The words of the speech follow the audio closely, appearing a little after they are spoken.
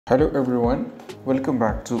Hello everyone, welcome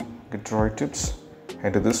back to Guitar Tips,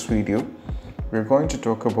 and in this video we're going to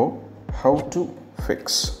talk about how to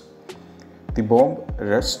fix the Bomb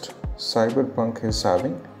Rush Cyberfunk is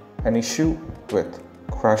having an issue with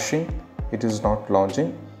crashing, it is not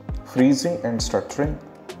launching, freezing and stuttering,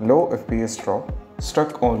 low FPS drop,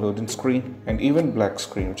 stuck on loading screen and even black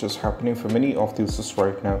screen, which is happening for many of the users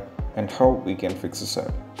right now, and how we can fix this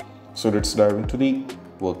up. So let's dive into the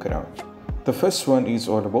workaround. The first one is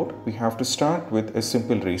all about we have to start with a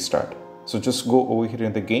simple restart. So just go over here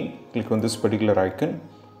in the game, click on this particular icon,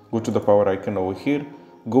 go to the power icon over here,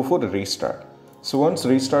 go for the restart. So once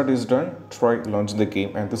restart is done, try launching the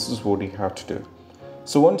game, and this is what you have to do.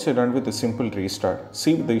 So once you're done with the simple restart,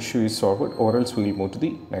 see if the issue is solved, or else we'll move to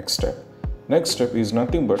the next step. Next step is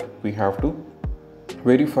nothing but we have to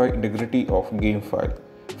verify integrity of game file.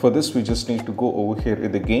 For this we just need to go over here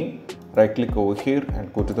in the game, right click over here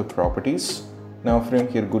and go to the properties. Now from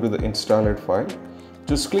here go to the installed file,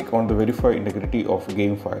 just click on the verify integrity of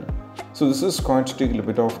game file. So this is going to take a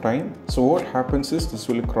little bit of time. So what happens is this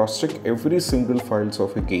will cross check every single files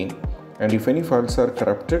of a game, and if any files are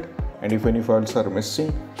corrupted and if any files are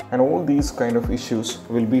missing, and all these kind of issues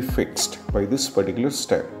will be fixed by this particular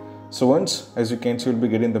step. So once, as you can see, you'll be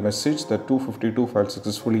getting the message that 252 files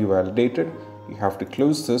successfully validated. You have to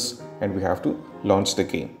close this and we have to launch the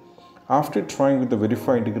game. After trying with the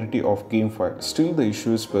verify integrity of game file, still the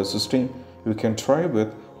issue is persisting, you can try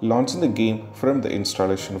with launching the game from the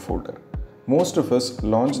installation folder. Most of us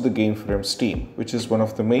launch the game from Steam, which is one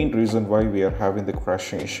of the main reasons why we are having the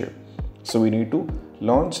crashing issue. So we need to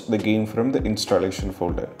launch the game from the installation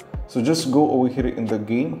folder. So just go over here in the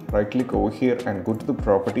game, right click over here and go to the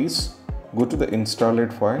properties, go to the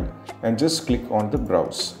installed file and just click on the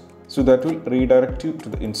browse. So that will redirect you to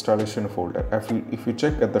the installation folder. If you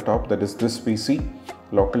check at the top, that is this PC,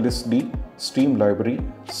 local disk D, Steam library,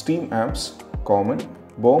 Steam apps, common,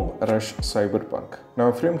 Bomb Rush Cyberfunk.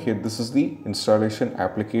 Now from here, this is the installation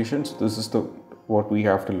applications. This is what we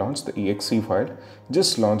have to launch, the exe file.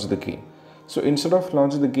 Just launch the game. So instead of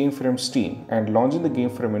launching the game from Steam and launching the game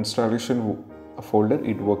from installation folder,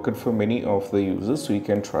 it worked for many of the users. So you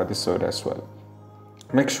can try this out as well.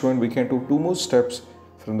 Next one, we can do two more steps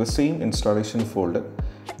from the same installation folder,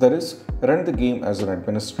 that is run the game as an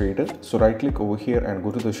administrator. So right click over here and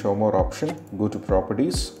go to the show more option, go to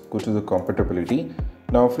properties, go to the compatibility.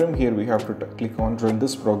 Now from here we have to click on run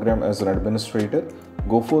this program as an administrator,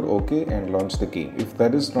 go for OK and launch the game. If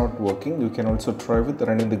that is not working, you can also try with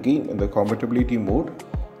running the game in the compatibility mode.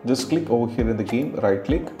 Just click over here in the game, right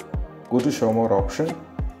click, go to show more option,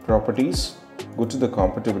 properties, go to the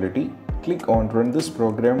compatibility, click on run this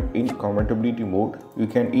program in compatibility mode. You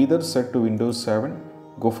can either set to Windows 7,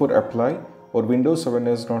 go for apply, or Windows 7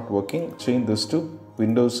 is not working, change this to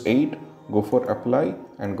Windows 8, go for apply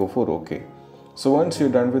and go for OK. So once you're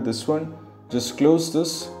done with this one, just close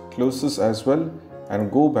this as well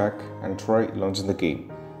and go back and try launching the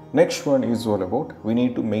game. Next one is all about we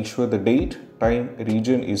need to make sure the date, time,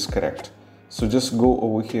 region is correct. So just go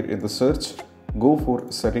over here in the search, go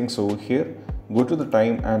for settings over here, go to the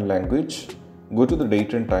time and language, go to the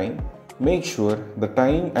date and time. Make sure the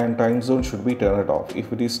time and time zone should be turned off.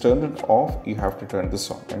 If it is turned off, you have to turn this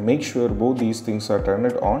on, and make sure both these things are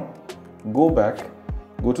turned on. Go back,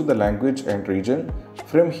 go to the language and region.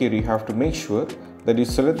 From here you have to make sure that you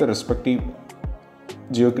select the respective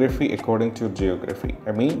geography according to your geography.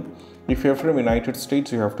 I mean, if you're from United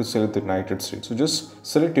States, you have to select the United States. So just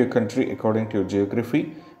select your country according to your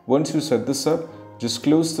geography. Once you set this up, just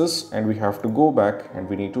close this and we have to go back and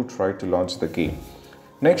we need to try to launch the game.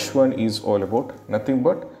 Next one is all about nothing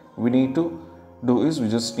but we need to do is we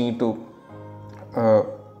just need to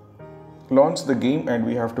launch the game, and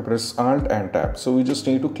we have to press Alt and Tab. So we just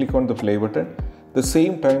need to click on the play button. The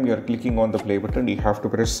same time you are clicking on the play button, you have to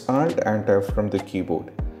press Alt and Tab from the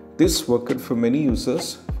keyboard. This worked for many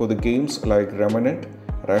users for the games like Remnant,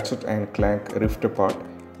 Ratchet and Clank Rift Apart,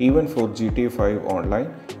 even for GTA 5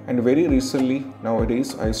 Online, and very recently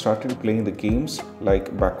nowadays I started playing the games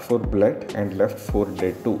like Back 4 Blood and Left 4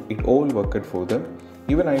 Dead 2. It all worked for them.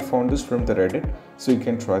 Even I found this from the Reddit, so you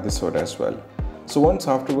can try this out as well. So once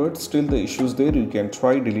afterwards still the issues there, you can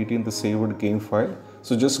try deleting the saved game file.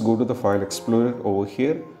 So just go to the file explorer over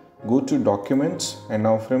here, go to documents, and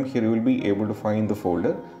now from here you will be able to find the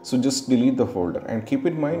folder. So just delete the folder, and keep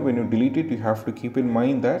in mind when you delete it, you have to keep in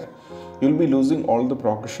mind that you'll be losing all the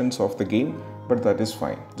progressions of the game, but that is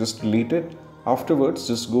fine. Just delete it. Afterwards,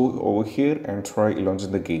 just go over here and try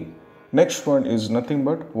launching the game. Next one is nothing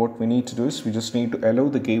but what we need to do is we just need to allow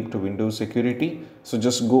the game to Windows security. So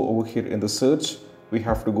just go over here in the search. We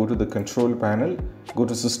have to go to the control panel, go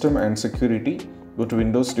to system and security. go to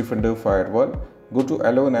Windows Defender Firewall, go to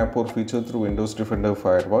allow an app or feature through Windows Defender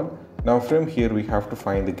Firewall. Now from here we have to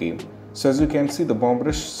find the game. So as you can see, the Bomb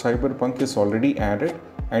Rush Cyberfunk is already added,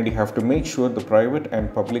 and you have to make sure the private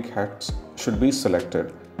and public hats should be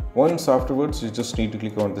selected. Once afterwards, you just need to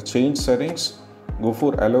click on the change settings, go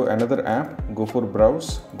for allow another app, go for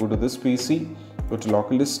browse, go to this PC, go to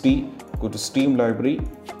localdisk T, go to Steam library,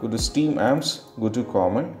 go to Steam apps, go to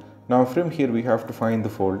common. Now from here we have to find the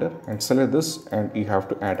folder and select this, and you have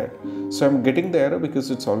to add it. So I'm getting the error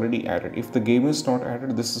because it's already added. If the game is not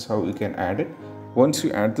added, this is how you can add it. Once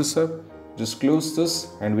you add this up, just close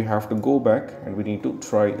this, and we have to go back and we need to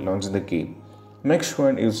try launching the game. Next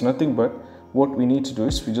one is nothing but what we need to do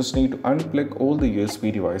is we just need to unplug all the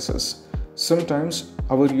USB devices. Sometimes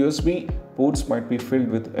our USB ports might be filled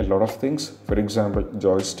with a lot of things. For example,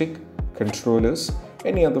 joystick, controllers,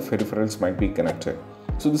 any other peripherals might be connected.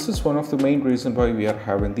 So this is one of the main reasons why we are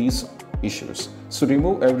having these issues. So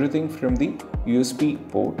remove everything from the USB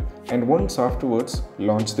port, and once afterwards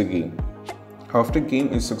launch the game. After game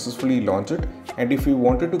is successfully launched, and if you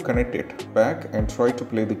wanted to connect it back and try to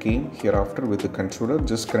play the game hereafter with the controller,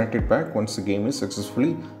 just connect it back once the game is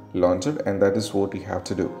successfully launched, and that is what you have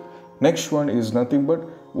to do. Next one is nothing but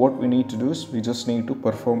what we need to do is we just need to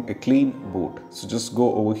perform a clean boot. So just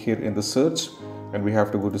go over here in the search, and we have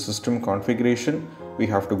to go to system configuration, we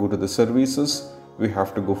have to go to the services, we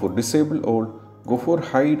have to go for disable all, go for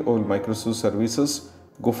hide all Microsoft services,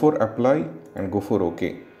 go for apply, and go for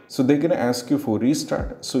OK. So they're going to ask you for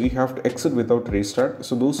restart. So you have to exit without restart.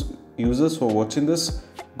 So those users who are watching this,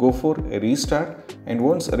 go for a restart, and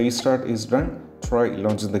once a restart is done, try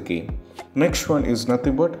launching the game. Next one is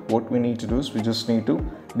nothing but what we need to do is we just need to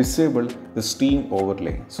disable the Steam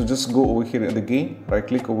overlay. So just go over here in the game, right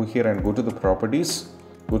click over here and go to the properties,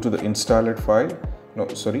 go to the installed file.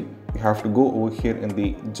 You have to go over here in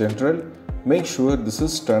the general, make sure this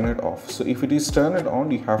is turned off. So if it is turned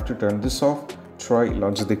on, you have to turn this off. Try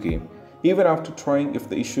launch the game. Even after trying, if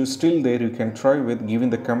the issue is still there, you can try with giving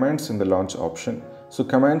the commands in the launch option. So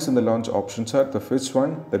commands in the launch options are the first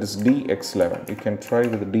one, that is DX11. You can try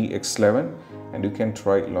with DX11 and you can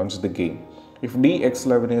try launch the game. If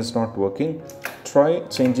DX11 is not working, try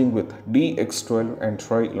changing with DX12 and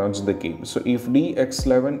try launch the game. So if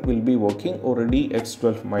DX11 will be working or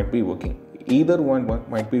DX12 might be working, either one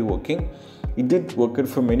might be working. It did work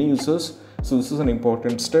for many users. So this is an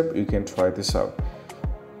important step. You can try this out.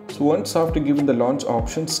 So once after giving the launch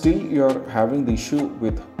option, still you are having the issue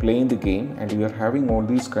with playing the game and you are having all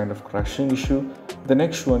these kind of crashing issue, the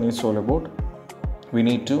next one is all about we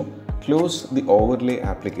need to close the overlay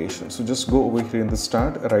application. So just go over here in the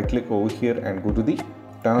start, right click over here and go to the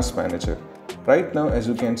task manager. Right now, as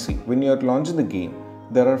you can see, when you are launching the game,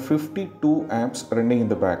 there are 52 apps running in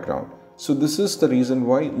the background. So this is the reason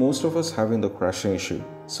why most of us having the crashing issue.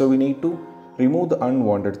 So we need to remove the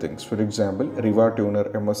unwanted things. For example, Riva Tuner,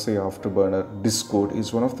 MSA Afterburner, Discord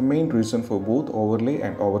is one of the main reasons for both overlay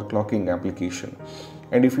and overclocking application.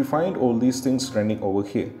 And if you find all these things running over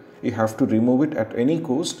here, you have to remove it at any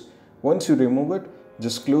cost. Once you remove it,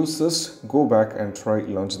 just close this, go back and try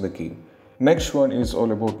launching the game. Next one is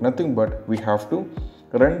all about nothing but we have to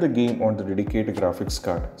run the game on the dedicated graphics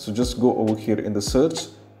card. So just go over here in the search,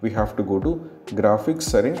 we have to go to graphics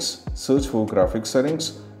settings, search for graphics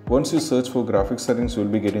settings. Once you search for graphics settings, you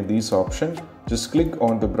will be getting these options. Just click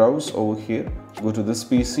on the browse over here, go to this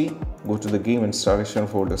PC, go to the game installation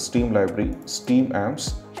folder, Steam library, Steam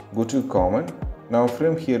apps, go to common. Now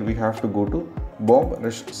from here we have to go to Bomb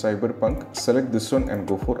Rush Cyberfunk, select this one and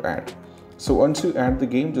go for add. So once you add the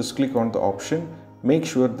game, just click on the option, make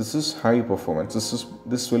sure this is high performance.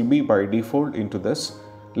 This will be by default into this.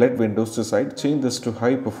 Let Windows decide, change this to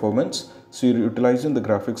high performance. So you're utilizing the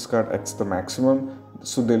graphics card at the maximum,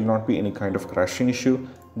 so there will not be any kind of crashing issue.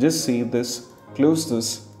 Just save this, close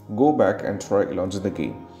this, go back and try launching the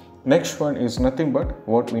game. Next one is nothing but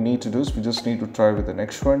what we need to do is we just need to try with the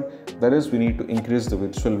next one. That is, we need to increase the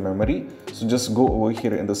virtual memory. So just go over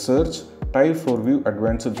here in the search, type for view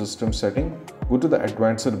advanced system setting, go to the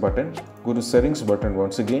advanced button, go to settings button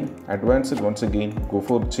once again, advanced once again, go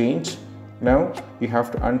for change. Now you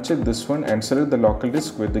have to uncheck this one and select the local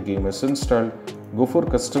disk where the game is installed. Go for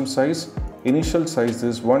custom size. Initial size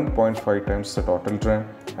is 1.5 times the total RAM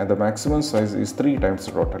and the maximum size is 3 times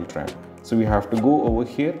the total RAM. So we have to go over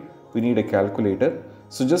here. We need a calculator.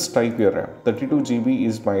 So just type your RAM. 32 GB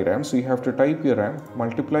is my RAM. So you have to type your RAM,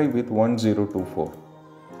 multiply with 1024.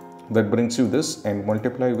 That brings you this and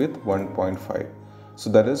multiply with 1.5. So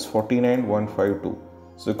that is 49152.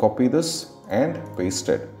 So copy this and paste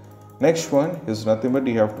it. Next one is nothing but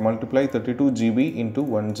you have to multiply 32 GB into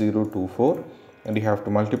 1024 and you have to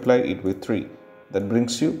multiply it with 3. that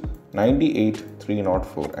brings you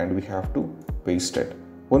 98,304 and we have to paste it.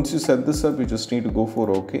 Once you set this up, you just need to go for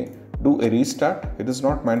OK. Do a restart. It is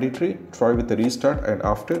not mandatory. Try with a restart and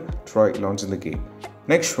after try launching the game.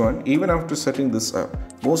 Next one, even after setting this up,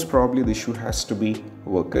 most probably the issue has to be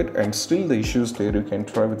worked and still the issue is there. You can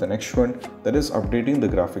try with the next one, that is updating the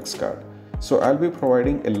graphics card. So I'll be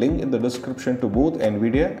providing a link in the description to both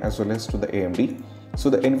NVIDIA as well as to the AMD. So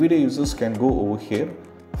the NVIDIA users can go over here,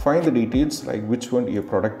 find the details like which one your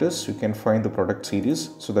product is. You can find the product series.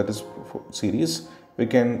 So that is series. We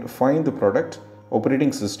can find the product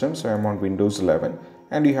operating system. So I'm on Windows 11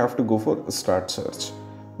 and you have to go for a start search.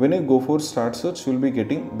 When you go for start search, you'll be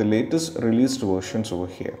getting the latest released versions over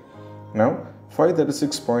here. Now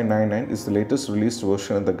 536.99 is the latest released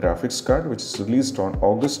version of the graphics card, which is released on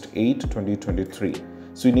August 8, 2023.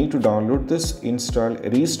 So you need to download this, install,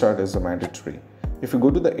 restart as a mandatory. If you go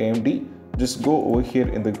to the AMD, just go over here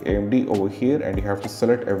in the AMD over here and you have to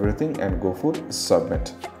select everything and go for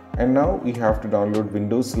submit. And now you have to download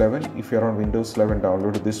Windows 11. If you're on Windows 11,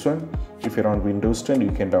 download this one. If you're on Windows 10,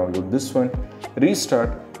 you can download this one.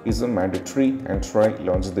 Restart is a mandatory and try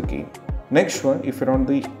launch the game. Next one, if you're on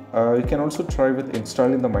the, you can also try with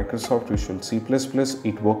installing the Microsoft Visual C++.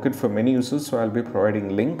 It worked for many users, so I'll be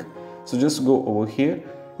providing link. So just go over here.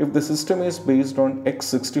 If the system is based on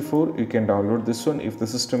x64, you can download this one. If the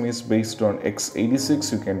system is based on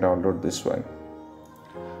x86, you can download this one.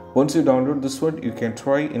 Once you download this one, you can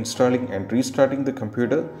try installing and restarting the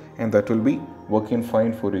computer and that will be working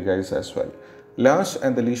fine for you guys as well. Last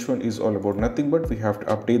and the least one is all about nothing but we have to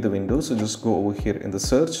update the Windows. So just go over here in the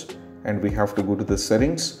search and we have to go to the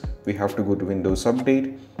settings. We have to go to Windows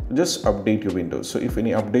Update. Just update your Windows. So if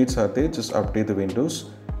any updates are there, just update the Windows.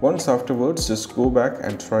 Once afterwards, just go back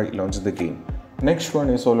and try launch the game. Next one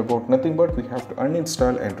is all about nothing but we have to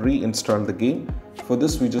uninstall and reinstall the game. For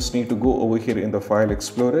this, we just need to go over here in the File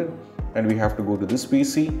Explorer and we have to go to this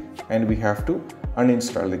PC and we have to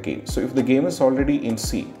uninstall the game. So if the game is already in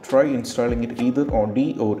C, try installing it either on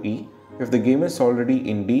D or E. If the game is already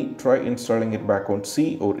in D, try installing it back on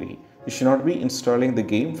C or E. You should not be installing the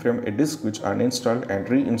game from a disk which uninstalled and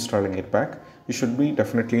reinstalling it back. You should be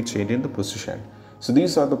definitely changing the position. So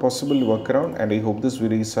these are the possible workaround and I hope this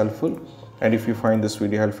video is helpful. And if you find this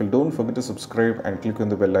video helpful, don't forget to subscribe and click on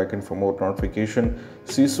the bell icon for more notification.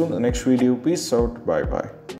 See you soon in the next video. Peace out. Bye bye.